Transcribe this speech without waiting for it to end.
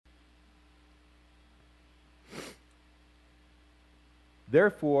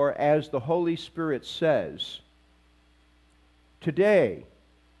Therefore, as the Holy Spirit says, today,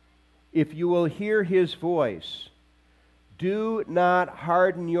 if you will hear his voice, do not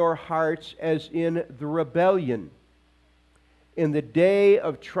harden your hearts as in the rebellion, in the day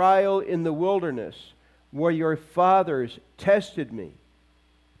of trial in the wilderness, where your fathers tested me,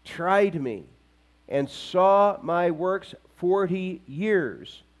 tried me, and saw my works 40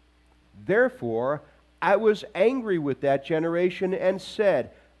 years. Therefore, I was angry with that generation and said,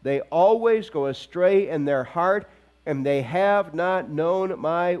 they always go astray in their heart, and they have not known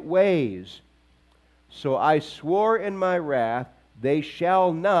my ways. So I swore in my wrath, they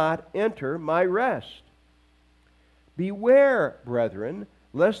shall not enter my rest. Beware, brethren,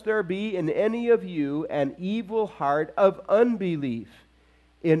 lest there be in any of you an evil heart of unbelief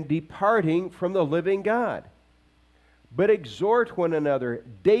in departing from the living God. But exhort one another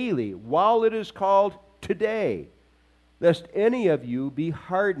daily, while it is called today, lest any of you be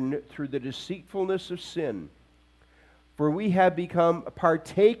hardened through the deceitfulness of sin. For we have become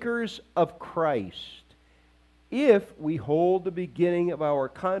partakers of Christ, if we hold the beginning of our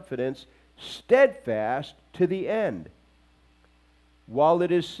confidence steadfast to the end. While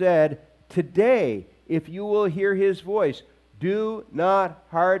it is said, today, if you will hear his voice, do not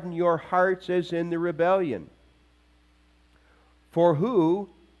harden your hearts as in the rebellion. For who,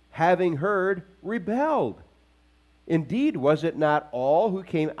 having heard, rebelled? Indeed, was it not all who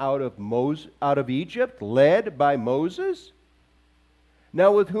came out of Egypt, led by Moses?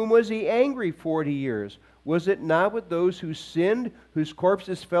 Now with whom was he angry 40 years? Was it not with those who sinned, whose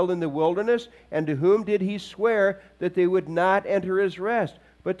corpses fell in the wilderness? And to whom did he swear that they would not enter his rest,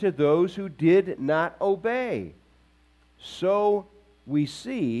 but to those who did not obey? So we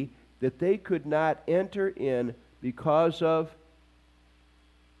see that they could not enter in because of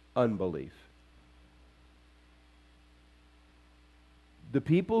unbelief. The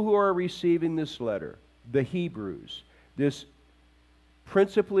people who are receiving this letter, the Hebrews, this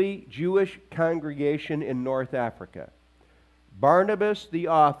principally Jewish congregation in North Africa, Barnabas the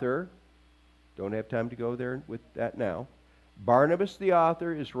author, don't have time to go there with that now, Barnabas the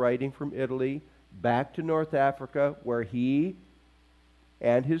author is writing from Italy back to North Africa, where he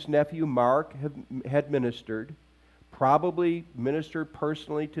and his nephew Mark had ministered, probably ministered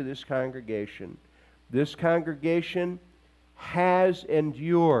personally to this congregation. This congregation has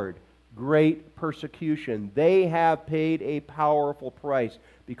endured great persecution. They have paid a powerful price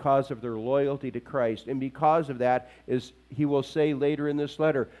because of their loyalty to Christ. And because of that, as he will say later in this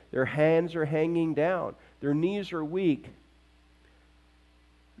letter, their hands are hanging down. Their knees are weak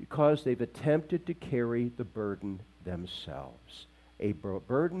because they've attempted to carry the burden themselves. A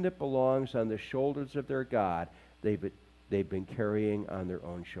burden that belongs on the shoulders of their God, they've been carrying on their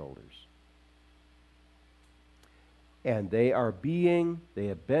own shoulders. And they have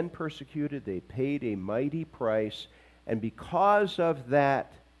been persecuted, they paid a mighty price, and because of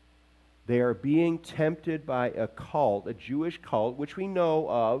that, they are being tempted by a cult, a Jewish cult, which we know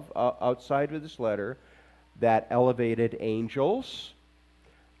of outside of this letter, that elevated angels,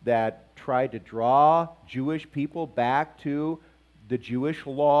 that tried to draw Jewish people back to the Jewish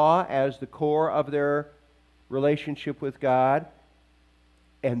law as the core of their relationship with God.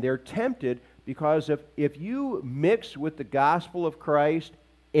 And they're tempted because if you mix with the gospel of Christ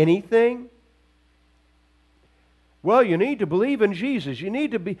anything, well, you need to believe in Jesus. You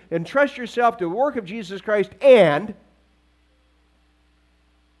need to entrust yourself to the work of Jesus Christ, and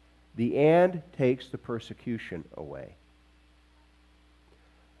the "and" takes the persecution away.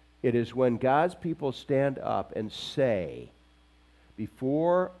 It is when God's people stand up and say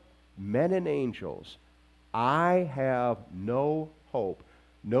before men and angels, I have no hope,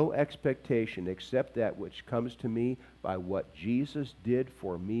 no expectation except that which comes to me by what Jesus did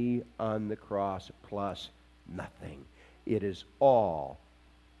for me on the cross, plus nothing. It is all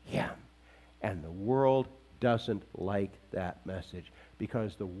Him. And the world doesn't like that message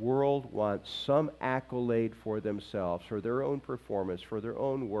because the world wants some accolade for themselves, for their own performance, for their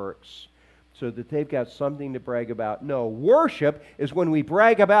own works, so that they've got something to brag about. No, worship is when we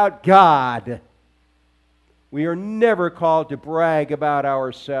brag about God. We are never called to brag about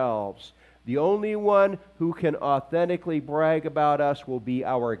ourselves. The only one who can authentically brag about us will be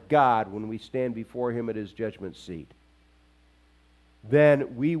our God when we stand before Him at His judgment seat.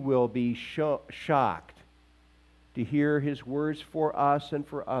 Then we will be shocked to hear His words for us and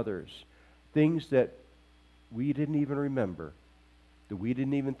for others, things that we didn't even remember, that we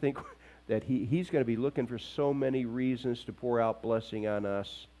didn't even think that He's going to be looking for so many reasons to pour out blessing on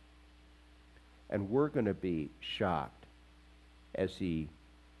us. And we're going to be shocked as He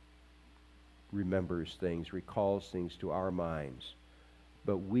remembers things, recalls things to our minds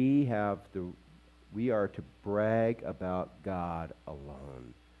But we are to brag about God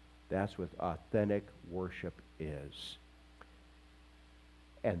alone. That's what authentic worship is.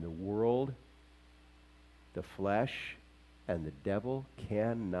 And the world, the flesh, and the devil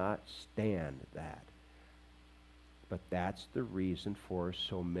cannot stand that. But that's the reason for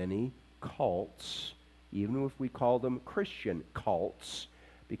so many cults, even if we call them Christian cults,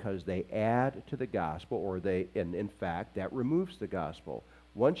 because they add to the gospel, and in fact, that removes the gospel.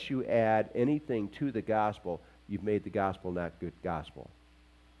 Once you add anything to the gospel, you've made the gospel not good gospel.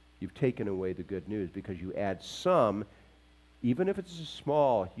 You've taken away the good news because you add some, even if it's a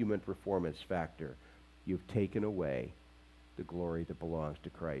small human performance factor, you've taken away the glory that belongs to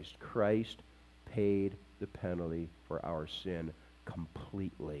Christ. Christ paid the penalty for our sin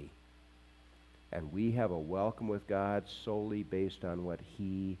completely. And we have a welcome with God solely based on what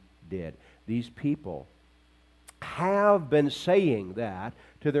He did. These people have been saying that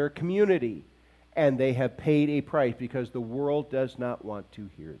to their community, and they have paid a price because the world does not want to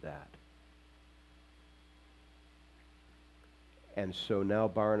hear that. And so now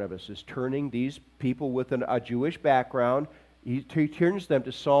Barnabas is turning these people with a Jewish background, he turns them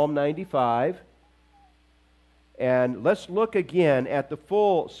to Psalm 95. And let's look again at the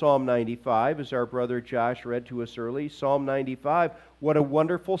full Psalm 95, as our brother Josh read to us early. Psalm 95, what a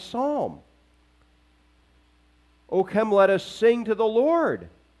wonderful psalm. O come, let us sing to the Lord.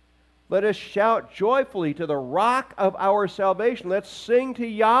 Let us shout joyfully to the rock of our salvation. Let's sing to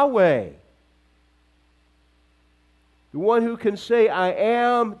Yahweh, the one who can say, I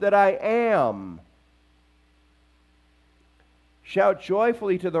am that I am. Shout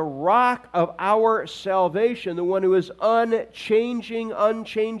joyfully to the rock of our salvation, the one who is unchanging,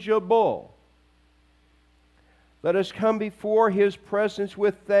 unchangeable. Let us come before His presence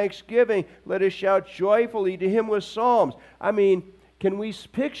with thanksgiving. Let us shout joyfully to Him with psalms. I mean, can we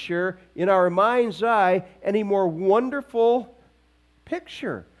picture in our mind's eye any more wonderful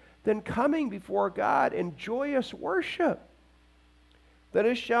picture than coming before God in joyous worship? Let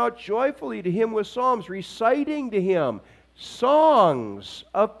us shout joyfully to Him with psalms, reciting to Him songs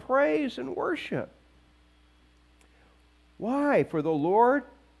of praise and worship. Why? For the Lord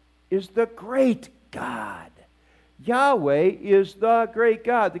is the great God. Yahweh is the great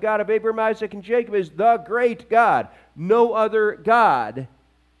God. The God of Abraham, Isaac, and Jacob is the great God. No other God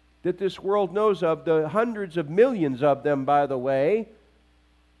that this world knows of, the hundreds of millions of them, by the way,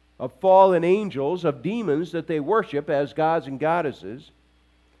 of fallen angels, of demons that they worship as gods and goddesses.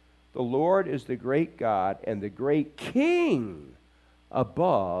 The Lord is the great God and the great King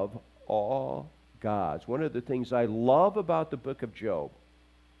above all gods. One of the things I love about the book of Job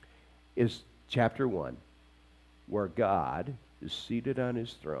is chapter 1, where God is seated on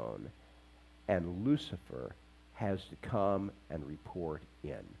His throne and Lucifer has to come and report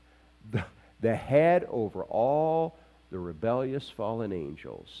in. The head over all the rebellious fallen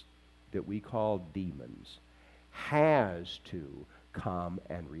angels that we call demons has to come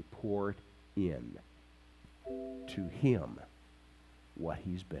and report in to him what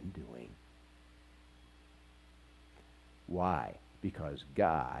he's been doing. Why? Because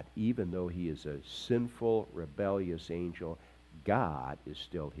God, even though he is a sinful, rebellious angel, God is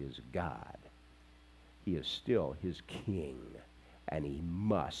still his God. He is still his king, and he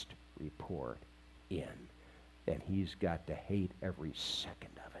must report in. And he's got to hate every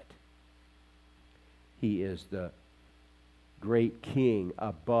second of it. He is the great king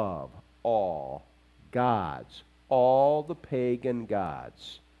above all gods, all the pagan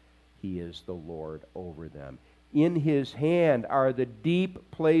gods. He is the Lord over them. In his hand are the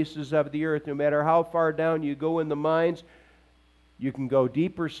deep places of the earth. No matter how far down you go in the mines, you can go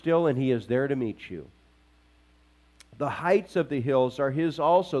deeper still, and he is there to meet you. The heights of the hills are his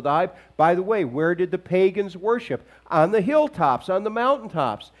also. By the way, where did the pagans worship? On the hilltops, on the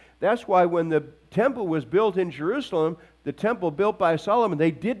mountaintops. That's why when the temple was built in Jerusalem, the temple built by Solomon,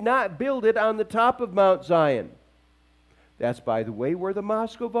 they did not build it on the top of Mount Zion. That's, by the way, where the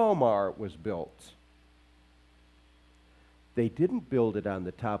Mosque of Omar was built. They didn't build it on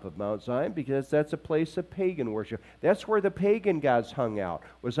the top of Mount Zion because that's a place of pagan worship. That's where the pagan gods hung out,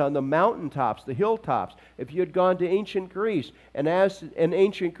 was on the mountaintops, the hilltops. If you had gone to ancient Greece and asked an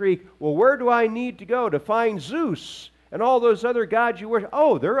ancient Greek, well, where do I need to go to find Zeus and all those other gods you worship?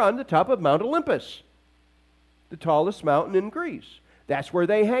 Oh, they're on the top of Mount Olympus, the tallest mountain in Greece. That's where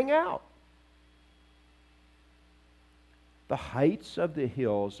they hang out. The heights of the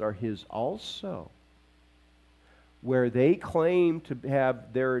hills are his also. Where they claim to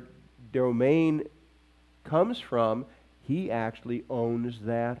have their domain comes from, he actually owns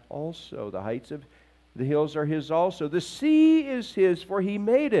that also. The heights of The hills are his also. The sea is his, for he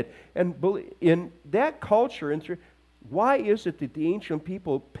made it. And in that culture, why is it that the ancient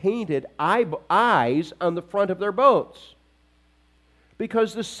people painted eyes on the front of their boats?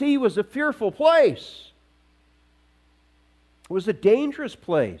 Because the sea was a fearful place. It was a dangerous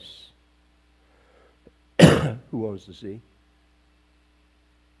place. Who owns the sea?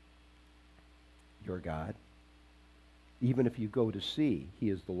 Your God. Even if you go to sea, he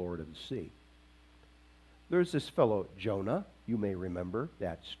is the Lord of the sea. There's this fellow, Jonah. You may remember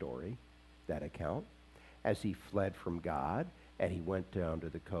that story, that account, as he fled from God and he went down to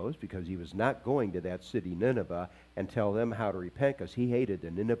the coast because he was not going to that city, Nineveh, and tell them how to repent because he hated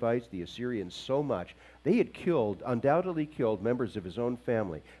the Ninevites, the Assyrians, so much. They had undoubtedly killed members of his own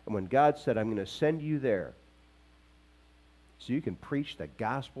family. And when God said, I'm going to send you there so you can preach the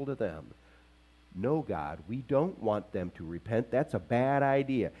gospel to them, no, God, we don't want them to repent. That's a bad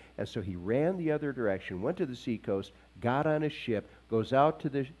idea. And so he ran the other direction, went to the seacoast, got on a ship, goes out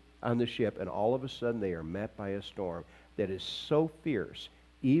on the ship, and all of a sudden they are met by a storm that is so fierce,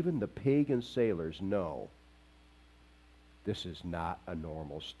 even the pagan sailors know this is not a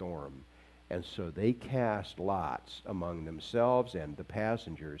normal storm. And so they cast lots among themselves and the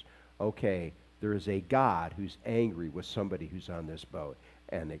passengers. Okay, there is a God who's angry with somebody who's on this boat.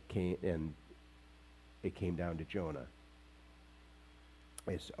 And it came down to Jonah.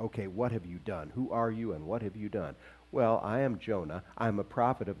 It's, okay, what have you done? Who are you and what have you done? Well, I am Jonah. I'm a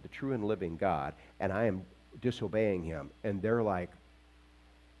prophet of the true and living God, and I am disobeying him. And they're like,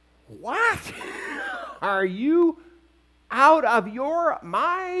 what? Are you out of your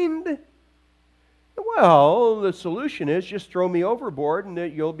mind? Well, the solution is just throw me overboard and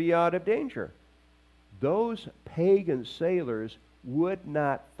that you'll be out of danger. Those pagan sailors would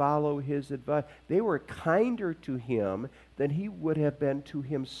not follow his advice. They were kinder to him than he would have been to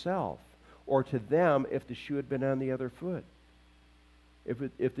himself or to them if the shoe had been on the other foot,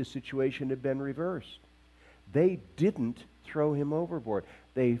 if the situation had been reversed. They didn't throw him overboard.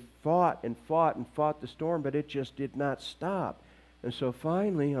 They fought and fought and fought the storm, but it just did not stop. And so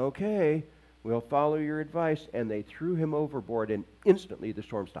finally, okay, we'll follow your advice, and they threw him overboard, and instantly the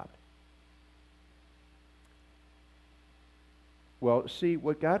storm stopped. Well, see,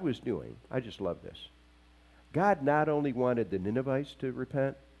 what God was doing, I just love this. God not only wanted the Ninevites to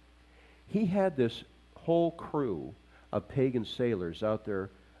repent, he had this whole crew of pagan sailors out there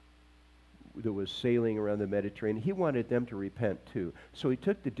that was sailing around the Mediterranean. He wanted them to repent too. So he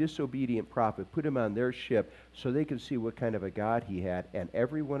took the disobedient prophet, put him on their ship so they could see what kind of a God he had, and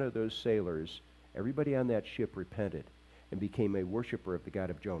every one of those sailors, everybody on that ship repented and became a worshiper of the God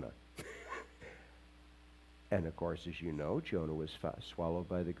of Jonah. And of course, as you know, Jonah was swallowed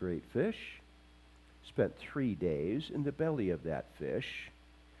by the great fish, spent 3 days in the belly of that fish,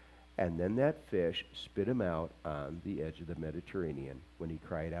 and then that fish spit him out on the edge of the Mediterranean when he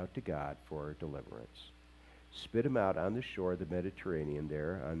cried out to God for deliverance. Spit him out on the shore of the Mediterranean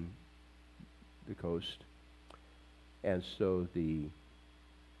there on the coast. And so the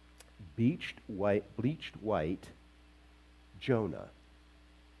bleached white Jonah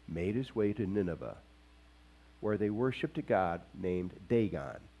made his way to Nineveh, where they worshiped a god named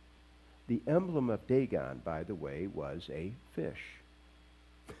Dagon. The emblem of Dagon, by the way, was a fish.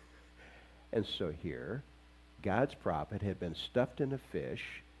 And so here, God's prophet had been stuffed in a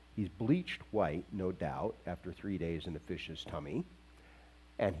fish. He's bleached white, no doubt, after 3 days in the fish's tummy.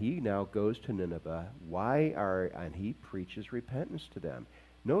 And he now goes to Nineveh. And he preaches repentance to them.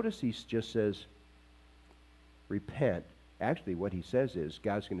 Notice he just says, repent. Actually, what he says is,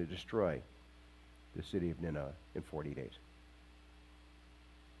 God's going to destroy the city of Nineveh in 40 days.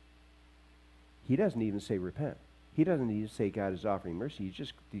 He doesn't even say repent. He doesn't even say God is offering mercy. He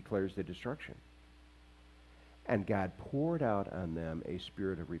just declares the destruction. And God poured out on them a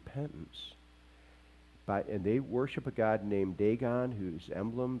spirit of repentance. And they worship a god named Dagon, whose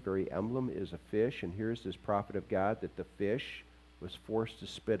very emblem is a fish. And here's this prophet of God that the fish was forced to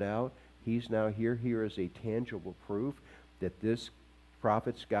spit out. He's now here. Here is a tangible proof that this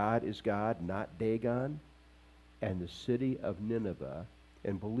prophet's God is God, not Dagon. And the city of Nineveh,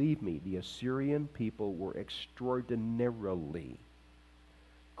 and believe me, the Assyrian people were extraordinarily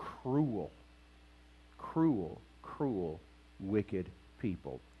cruel, wicked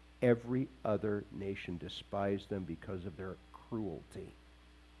people. Every other nation despised them because of their cruelty.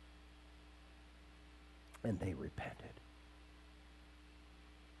 And they repented.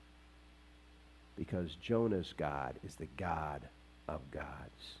 Because Jonah's God is the God of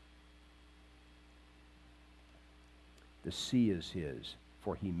gods. The sea is his,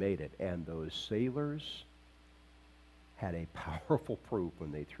 for he made it. And those sailors had a powerful proof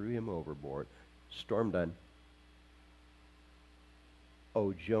when they threw him overboard. Storm done.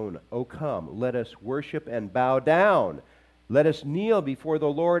 O Jonah, O come, let us worship and bow down. Let us kneel before the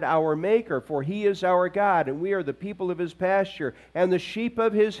Lord our Maker, for He is our God, and we are the people of His pasture, and the sheep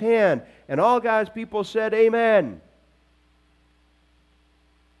of His hand. And all God's people said, Amen.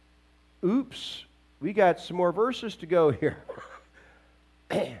 Oops, we got some more verses to go here.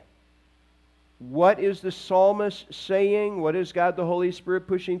 What is the psalmist saying? What is God the Holy Spirit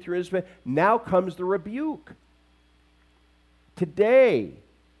pushing through His man? Now comes the rebuke. Today,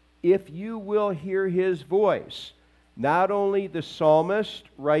 if you will hear His voice, not only the psalmist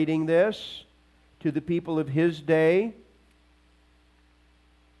writing this to the people of his day,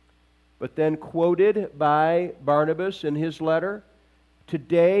 but then quoted by Barnabas in his letter,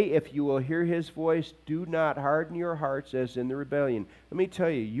 today, if you will hear His voice, do not harden your hearts as in the rebellion. Let me tell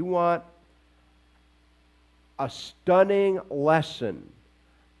you, you want a stunning lesson.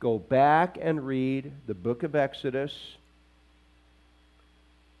 Go back and read the book of Exodus.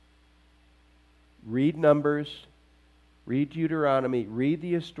 Read Numbers. Read Deuteronomy. Read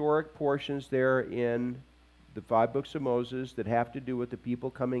the historic portions there in the 5 books of Moses that have to do with the people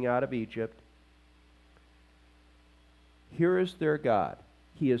coming out of Egypt. Here is their God.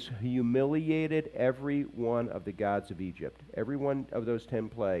 He has humiliated every one of the gods of Egypt. Every one of those 10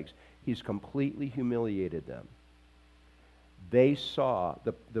 plagues. He's completely humiliated them. They saw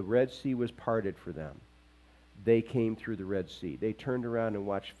the Red Sea was parted for them. They came through the Red Sea. They turned around and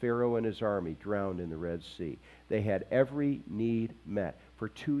watched Pharaoh and his army drowned in the Red Sea. They had every need met. For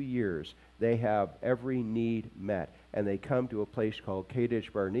 2 years, they have every need met. And they come to a place called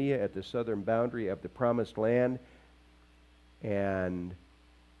Kadesh Barnea at the southern boundary of the Promised Land. And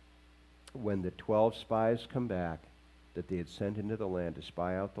when the 12 spies come back that they had sent into the land to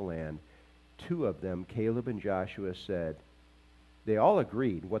spy out the land, 2 of them, Caleb and Joshua, said, they all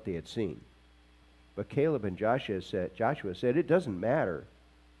agreed what they had seen. But Caleb and Joshua said, it doesn't matter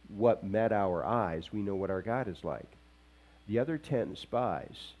what met our eyes. We know what our God is like. The other 10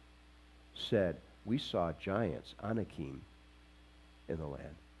 spies said, we saw giants, Anakim, in the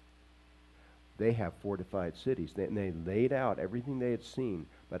land. They have fortified cities. They laid out everything they had seen.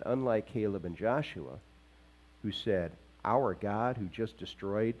 But unlike Caleb and Joshua, who said, our God who just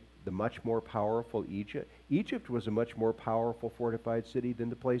destroyed the much more powerful Egypt. Egypt was a much more powerful fortified city than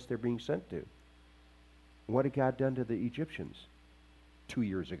the place they're being sent to. What had God done to the Egyptians 2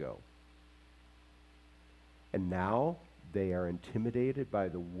 years ago? And now they are intimidated by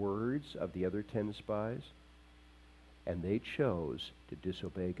the words of the other 10 spies, and they chose to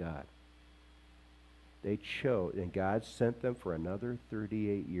disobey God. They chose, and God sent them for another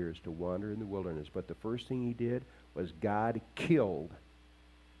 38 years to wander in the wilderness. But the first thing He did was God killed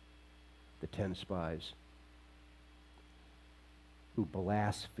the 10 spies who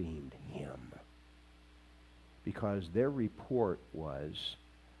blasphemed Him. Because their report was,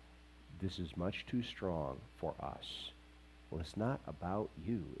 this is much too strong for us. Well, it's not about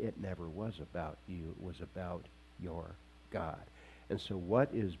you. It never was about you. It was about your God. And so what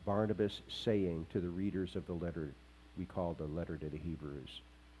is Barnabas saying to the readers of the letter we call the letter to the Hebrews?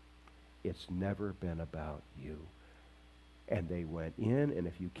 It's never been about you. And they went in, and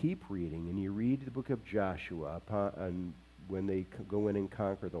if you keep reading, and you read the book of Joshua when they go in and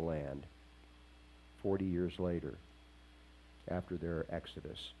conquer the land, 40 years later, after their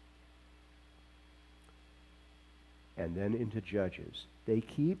exodus, and then into Judges, they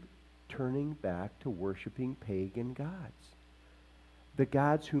keep turning back to worshiping pagan gods. The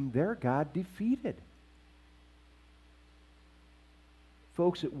gods whom their God defeated.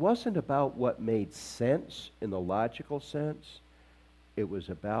 Folks, it wasn't about what made sense in the logical sense. It was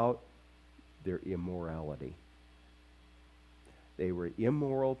about their immorality. They were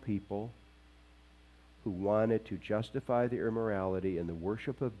immoral people who wanted to justify their immorality in the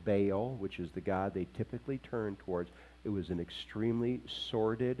worship of Baal, which is the god they typically turned towards. It was an extremely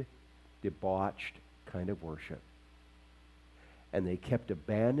sordid, debauched kind of worship. And they kept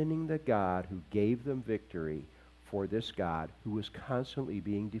abandoning the God who gave them victory for this God who was constantly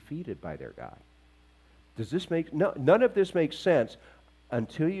being defeated by their God. Does this make... No, none of this makes sense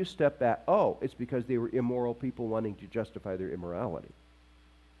until you step back. Oh, it's because they were immoral people wanting to justify their immorality.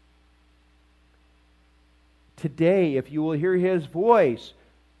 Today, if you will hear His voice...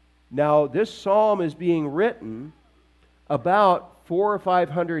 Now, this psalm is being written about 400 or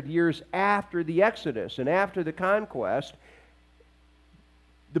 500 years after the Exodus and after the conquest.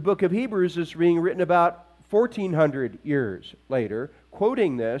 The book of Hebrews is being written about 1,400 years later,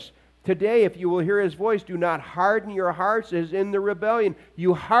 quoting this. Today, if you will hear His voice, do not harden your hearts as in the rebellion.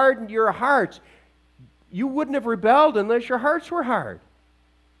 You hardened your hearts. You wouldn't have rebelled unless your hearts were hard.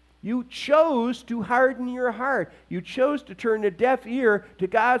 You chose to harden your heart. You chose to turn a deaf ear to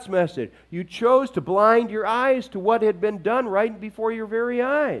God's message. You chose to blind your eyes to what had been done right before your very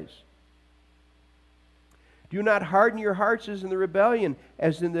eyes. Do not harden your hearts as in the rebellion,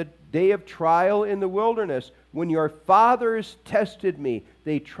 as in the day of trial in the wilderness, when your fathers tested me.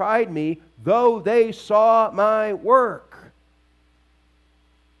 They tried me, though they saw my work.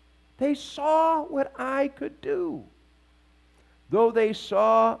 They saw what I could do, though they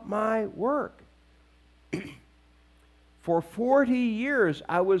saw my work. For 40 years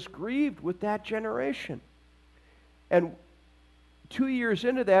I was grieved with that generation. And 2 years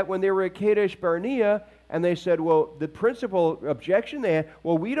into that, when they were at Kadesh Barnea, and they said, well, the principal objection they had,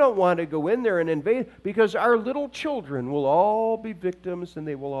 well, we don't want to go in there and invade because our little children will all be victims and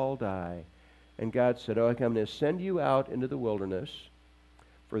they will all die. And God said, okay, I'm going to send you out into the wilderness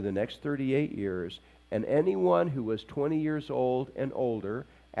for the next 38 years, and anyone who was 20 years old and older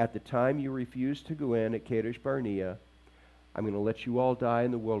at the time you refused to go in at Kadesh Barnea, I'm going to let you all die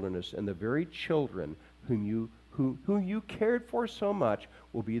in the wilderness, and the very children whom you cared for so much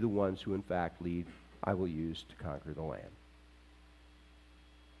will be the ones who in fact I will use to conquer the land.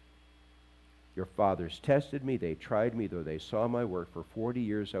 Your fathers tested me, they tried me, though they saw my work. For 40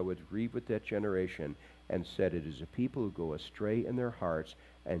 years I was grieved with that generation, and said, it is a people who go astray in their hearts,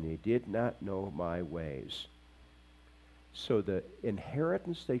 and they did not know my ways. So the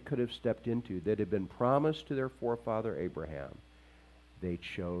inheritance they could have stepped into that had been promised to their forefather Abraham, they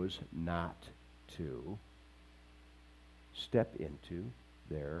chose not to step into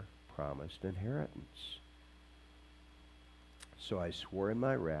their promised inheritance. So I swore in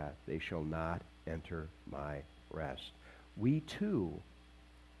my wrath, they shall not enter my rest. We too,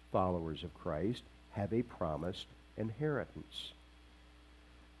 followers of Christ, have a promised inheritance.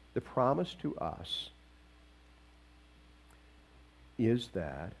 The promise to us is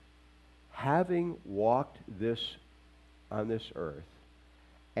that having walked on this earth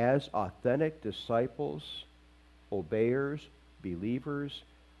as authentic disciples, obeyers, believers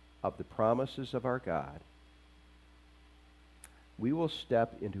of the promises of our God, we will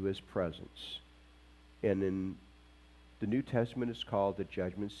step into his presence. And in the New Testament it's called the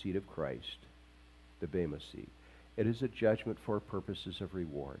judgment seat of Christ, the Bema seat. It is a judgment for purposes of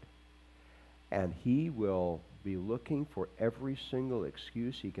reward. And he will be looking for every single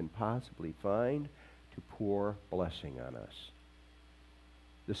excuse he can possibly find to pour blessing on us.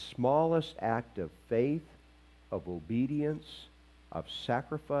 The smallest act of faith, of obedience, of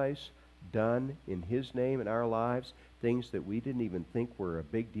sacrifice done in his name in our lives, things that we didn't even think were a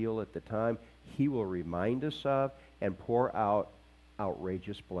big deal at the time, he will remind us of and pour out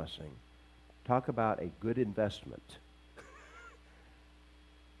outrageous blessing. Talk about a good investment.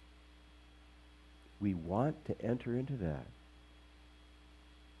 We want to enter into that.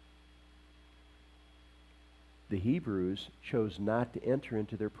 The Hebrews chose not to enter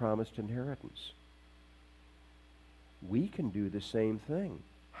into their promised inheritance. We can do the same thing.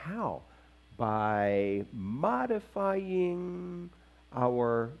 How? By modifying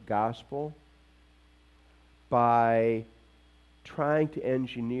our gospel, by trying to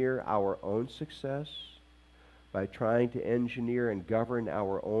engineer our own success, by trying to engineer and govern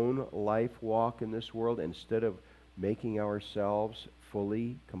our own life walk in this world instead of making ourselves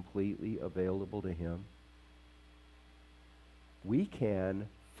fully, completely available to him. We can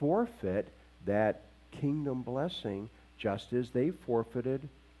forfeit that kingdom blessing just as they forfeited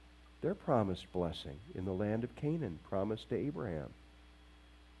their promised blessing in the land of Canaan, promised to Abraham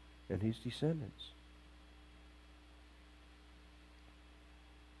and his descendants.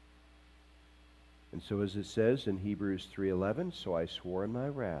 And so as it says in Hebrews 3:11, so I swore in my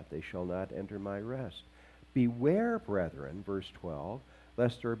wrath, they shall not enter my rest. Beware, brethren, verse 12,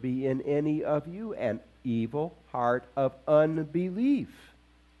 lest there be in any of you an evil heart of unbelief.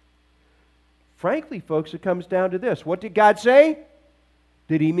 Frankly, folks, it comes down to this. What did God say?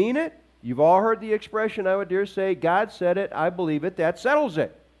 Did he mean it? You've all heard the expression, I would dare say, God said it, I believe it, that settles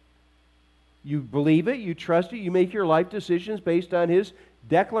it. You believe it, you trust it, you make your life decisions based on his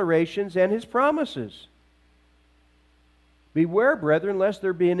declarations and his promises. Beware, brethren, lest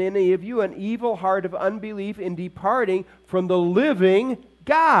there be in any of you an evil heart of unbelief in departing from the living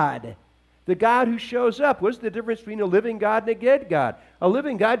God. The God who shows up. What's the difference between a living God and a dead God? A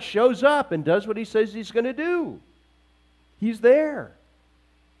living God shows up and does what he says he's going to do. He's there.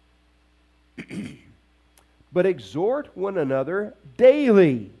 But exhort one another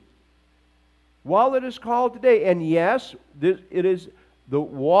daily, while it is called today. And yes, it is the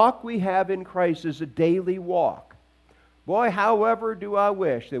walk we have in Christ is a daily walk. Boy, however do I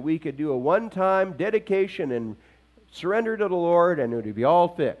wish that we could do a one-time dedication and surrender to the Lord and it would be all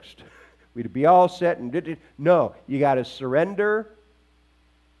fixed. We'd be all set. And no, you got to surrender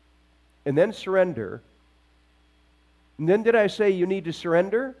and then surrender. And then did I say you need to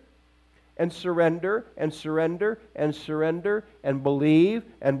surrender? And surrender and surrender and surrender and believe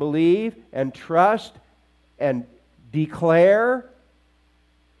and trust and declare.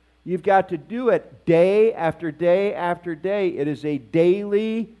 You've got to do it day after day after day. It is a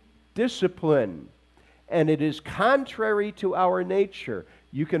daily discipline, and it is contrary to our nature.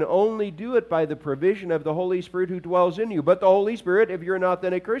 You can only do it by the provision of the Holy Spirit who dwells in you. But the Holy Spirit, if you're an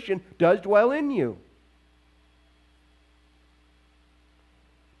authentic Christian, does dwell in you.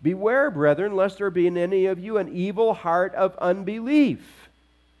 Beware, brethren, lest there be in any of you an evil heart of unbelief,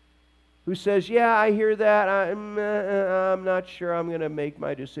 who says, yeah, I hear that, I'm not sure I'm going to make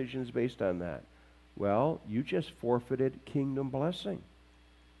my decisions based on that. Well, you just forfeited kingdom blessing.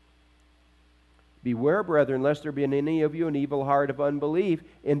 Beware, brethren, lest there be in any of you an evil heart of unbelief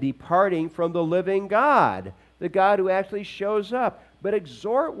in departing from the living God, the God who actually shows up. But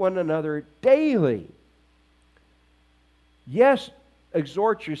exhort one another daily. Yes,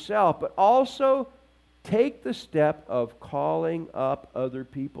 exhort yourself, but also take the step of calling up other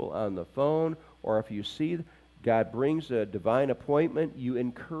people on the phone, or if you see God brings a divine appointment, you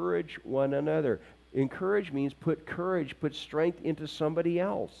encourage one another. Encourage means put courage, put strength into somebody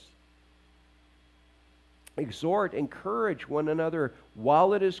else. Exhort, encourage one another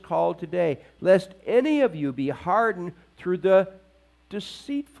while it is called today, lest any of you be hardened through the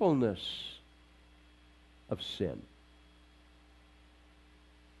deceitfulness of sin.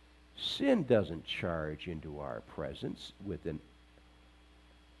 Sin doesn't charge into our presence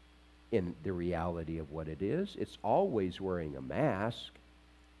in the reality of what it is. It's always wearing a mask.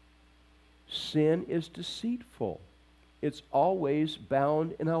 Sin is deceitful. It's always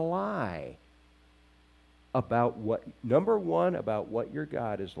bound in a lie about what, number one, about what your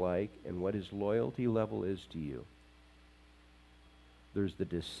God is like and what his loyalty level is to you. There's the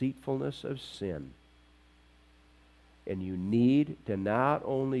deceitfulness of sin. And you need to not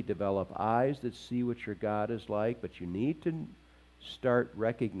only develop eyes that see what your God is like, but you need to start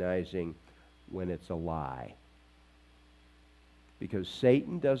recognizing when it's a lie. Because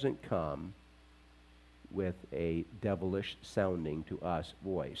Satan doesn't come with a devilish sounding to us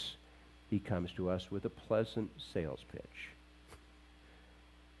voice. He comes to us with a pleasant sales pitch.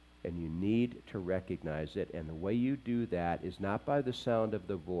 And you need to recognize it. And the way you do that is not by the sound of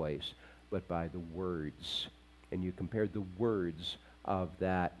the voice, but by the words. And you compare the words of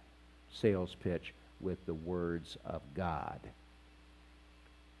that sales pitch with the words of God.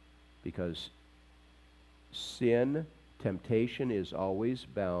 Because sin, temptation is always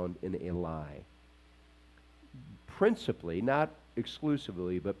bound in a lie. Principally, not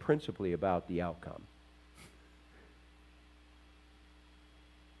exclusively, but principally about the outcome.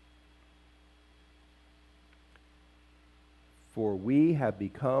 For we have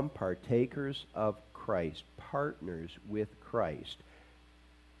become partakers of Christ, partners with Christ,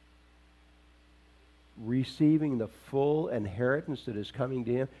 receiving the full inheritance that is coming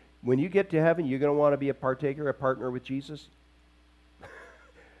to him. When you get to heaven, you're going to want to be a partaker, a partner with Jesus.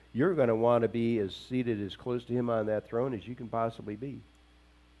 You're going to want to be as seated as close to him on that throne as you can possibly be.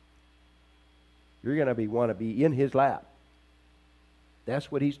 You're going to want to be in his lap.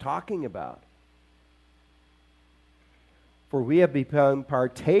 That's what he's talking about. For we have become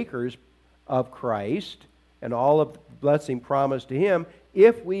partakers of Christ and all of the blessing promised to him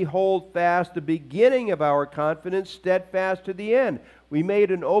if we hold fast the beginning of our confidence steadfast to the end. We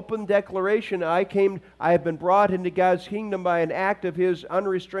made an open declaration. I have been brought into God's kingdom by an act of his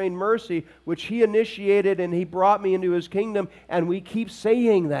unrestrained mercy, which he initiated, and he brought me into his kingdom, and we keep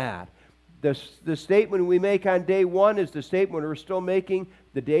saying that. The statement we make on day one is the statement we're still making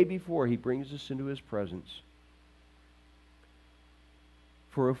the day before he brings us into his presence.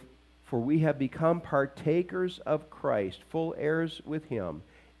 For we have become partakers of Christ, full heirs with him,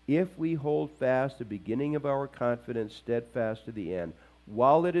 if we hold fast the beginning of our confidence steadfast to the end,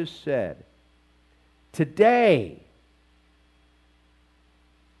 while it is said, today.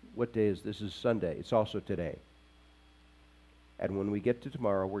 What day is this? This is Sunday. It's also today. And when we get to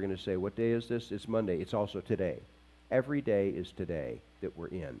tomorrow, we're going to say, what day is this? It's Monday. It's also today. Every day is today that we're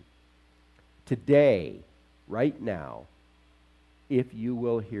in. Today, right now, if you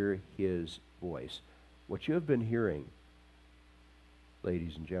will hear his voice. What you have been hearing,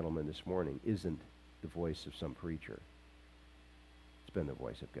 ladies and gentlemen, this morning isn't the voice of some preacher. It's been the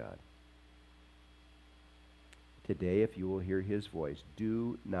voice of God. Today, if you will hear his voice,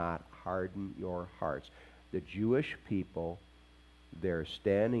 do not harden your hearts. The Jewish people, they're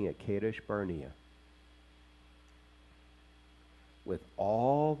standing at Kadesh Barnea. with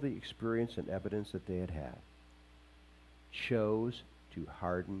all the experience and evidence that they had had, chose to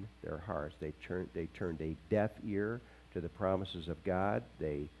harden their hearts. They turned a deaf ear to the promises of God.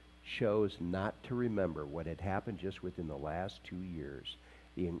 They chose not to remember what had happened just within the last 2 years.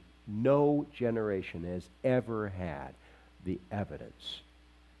 No generation has ever had the evidence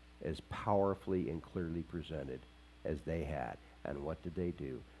as powerfully and clearly presented as they had. And what did they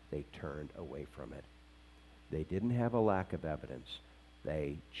do? They turned away from it. They didn't have a lack of evidence.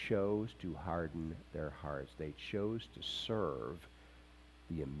 They chose to harden their hearts. They chose to serve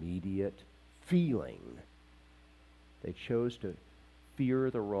the immediate feeling. They chose to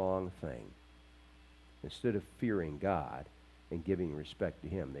fear the wrong thing. Instead of fearing God and giving respect to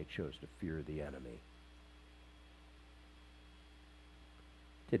Him, they chose to fear the enemy.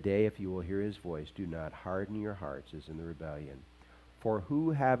 Today, if you will hear His voice, do not harden your hearts as in the rebellion. For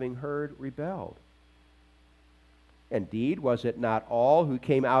who, having heard, rebelled? Indeed, was it not all who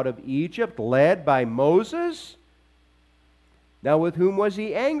came out of Egypt led by Moses? Now with whom was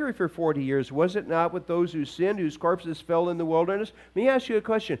he angry for 40 years? Was it not with those who sinned, whose corpses fell in the wilderness? Let me ask you a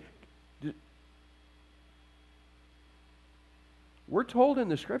question. We're told in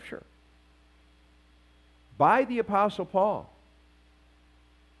the Scripture by the Apostle Paul,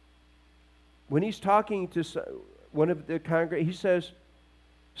 when he's talking to one of the congregation, he says,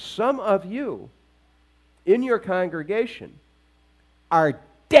 some of you in your congregation are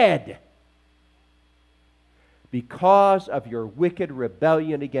dead because of your wicked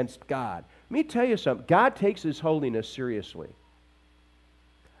rebellion against God. Let me tell you something. God takes His holiness seriously.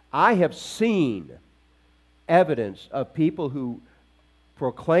 I have seen evidence of people who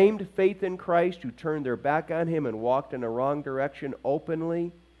proclaimed faith in Christ, who turned their back on Him and walked in a wrong direction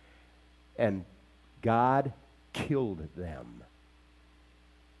openly, and God killed them.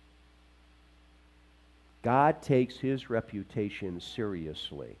 God takes His reputation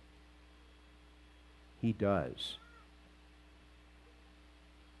seriously. He does.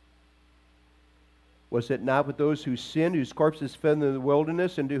 Was it not with those who sinned, whose corpses fell in the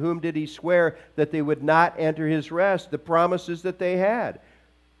wilderness, and to whom did He swear that they would not enter His rest, the promises that they had?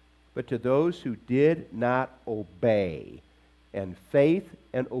 But to those who did not obey. And faith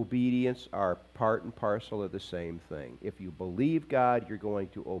and obedience are part and parcel of the same thing. If you believe God, you're going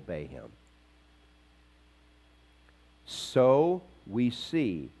to obey Him. So we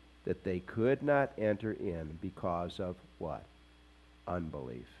see that they could not enter in because of what?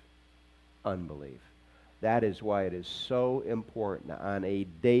 Unbelief. Unbelief. That is why it is so important on a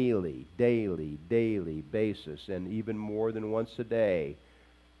daily basis, and even more than once a day,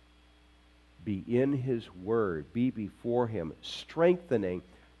 be in His Word, be before Him, strengthening,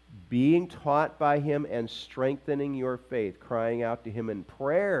 being taught by Him and strengthening your faith, crying out to Him in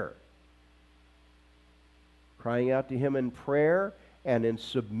prayer. Crying out to Him in prayer and in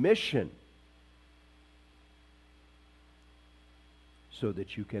submission so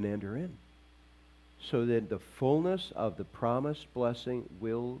that you can enter in. So that the fullness of the promised blessing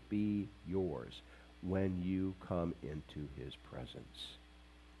will be yours when you come into His presence.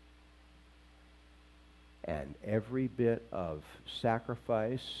 And every bit of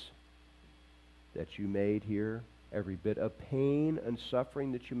sacrifice that you made here, every bit of pain and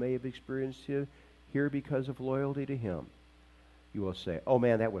suffering that you may have experienced here because of loyalty to Him, you will say, oh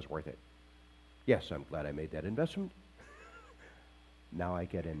man, that was worth it. Yes, I'm glad I made that investment. Now I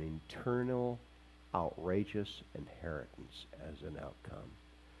get an eternal, outrageous inheritance as an outcome.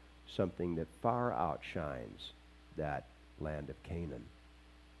 Something that far outshines that land of Canaan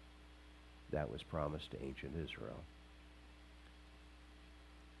that was promised to ancient Israel.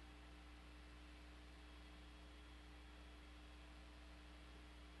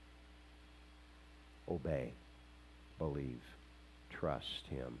 Obey, believe, trust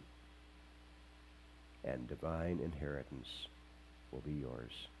Him, and divine inheritance will be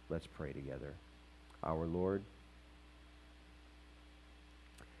yours. Let's pray together. Our Lord,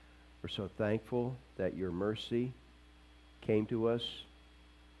 we're so thankful that your mercy came to us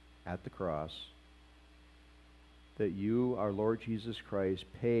at the cross, that you, our Lord Jesus Christ,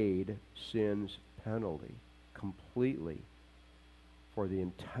 paid sin's penalty completely for the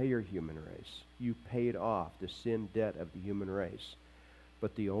entire human race. You paid off the sin debt of the human race.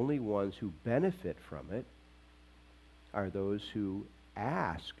 But the only ones who benefit from it are those who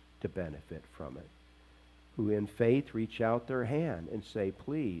ask to benefit from it, who in faith reach out their hand and say,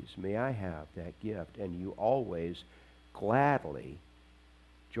 please, may I have that gift? And you always gladly,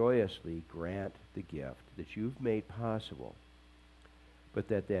 joyously grant the gift that you've made possible. But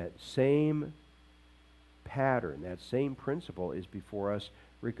that same pattern, that same principle is before us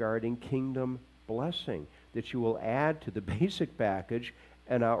regarding kingdom blessing. that you will add to the basic package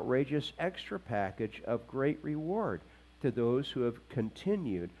an outrageous extra package of great reward to those who have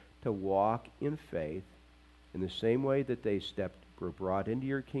continued to walk in faith in the same way that they were brought into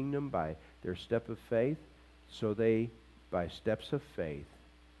your kingdom by their step of faith, so they, by steps of faith,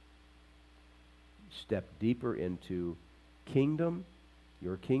 step deeper into kingdom,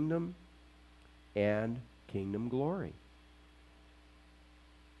 your kingdom, and kingdom glory.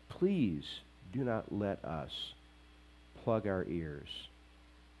 Please do not let us plug our ears,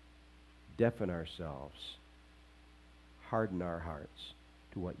 deafen ourselves, harden our hearts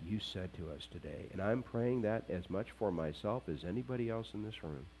to what you said to us today. And I'm praying that as much for myself as anybody else in this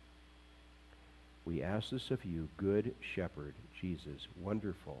room. We ask this of you, good shepherd, Jesus,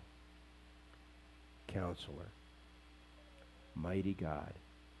 wonderful counselor, mighty God,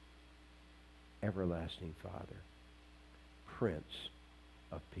 everlasting Father, Prince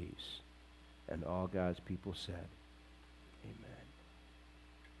of Peace. And all God's people said, amen.